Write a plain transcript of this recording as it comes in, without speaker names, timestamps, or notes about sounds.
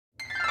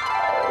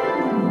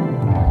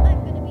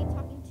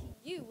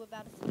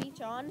about a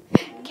speech on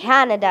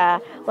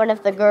Canada, one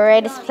of the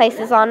greatest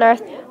places on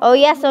earth. Oh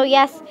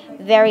yes,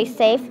 very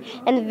safe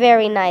and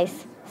very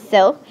nice.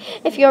 So,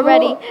 if you're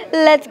ready,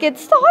 let's get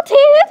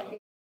started.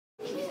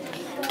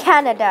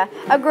 Canada,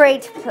 a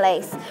great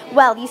place.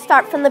 Well, you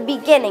start from the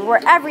beginning,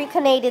 where every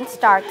Canadian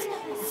starts.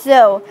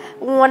 So,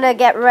 want to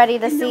get ready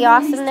to see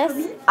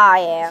awesomeness? I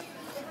am.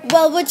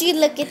 Well, would you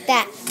look at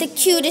that? The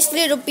cutest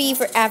little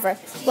beaver ever.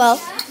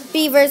 Well,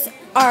 beavers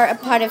are a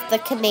part of the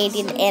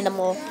Canadian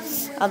animal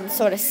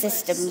sort of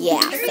system, yeah.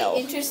 So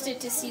Interested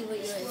to see what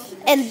yours.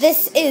 And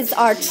this is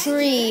our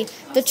tree,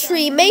 the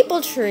tree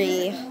maple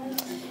tree.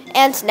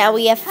 And now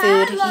we have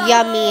food.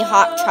 Yummy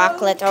hot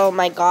chocolate. Oh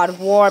my god,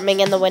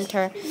 warming in the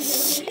winter.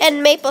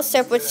 And maple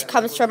syrup, which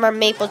comes from our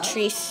maple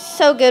tree.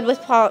 So good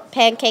with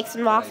pancakes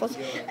and waffles.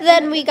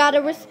 Then we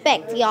gotta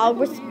respect, y'all.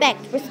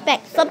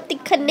 Respect. Something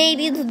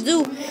Canadians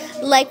do.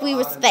 Like we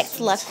respect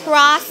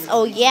lacrosse.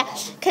 Oh yeah,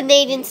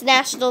 Canadians'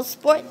 national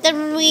sport.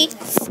 Then we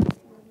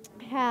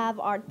have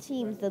our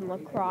teams in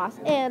lacrosse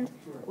and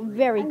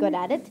very good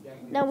at it.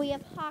 Now we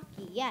have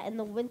hockey. Yeah, in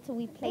the winter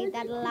we played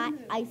that a lot.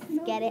 Ice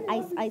skating,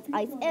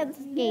 ice, and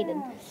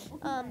skating.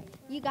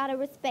 You gotta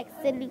respect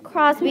Sidney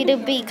Crosby to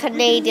be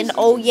Canadian.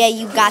 Oh yeah,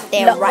 you got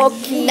that right.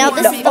 Now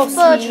this is the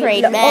fur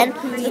trade, man.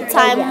 The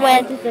time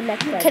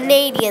when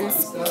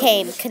Canadians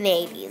came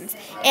Canadians.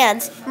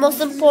 And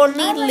most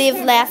importantly,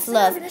 live, laugh,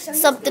 love.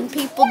 Something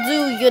people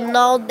do, you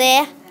know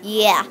that?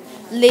 Yeah.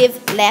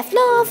 Live, laugh,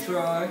 love.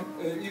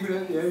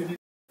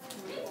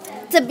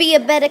 To be a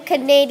better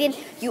Canadian,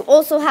 you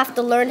also have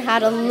to learn how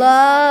to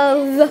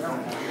love.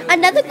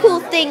 Another cool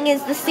thing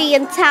is to see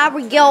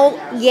Ontario.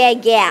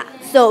 Yeah,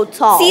 so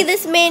tall. See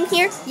this man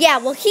here? Yeah,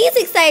 well, he's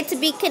excited to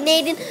be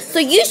Canadian, so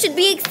you should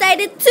be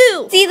excited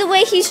too. See the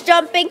way he's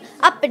jumping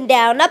up and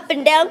down,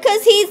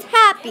 because he's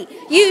happy.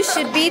 You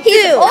should be too.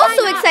 He's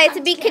also excited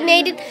to be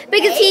Canadian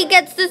because he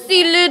gets to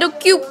see little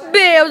cute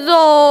bears.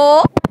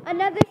 Oh.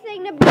 Another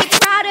thing to be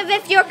proud of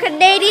if you're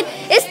Canadian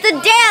is to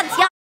dance,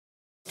 y'all.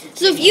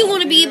 So if you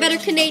want to be a better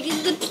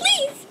Canadian, then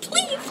please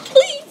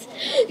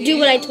do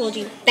what I told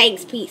you.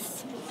 Thanks,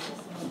 peace.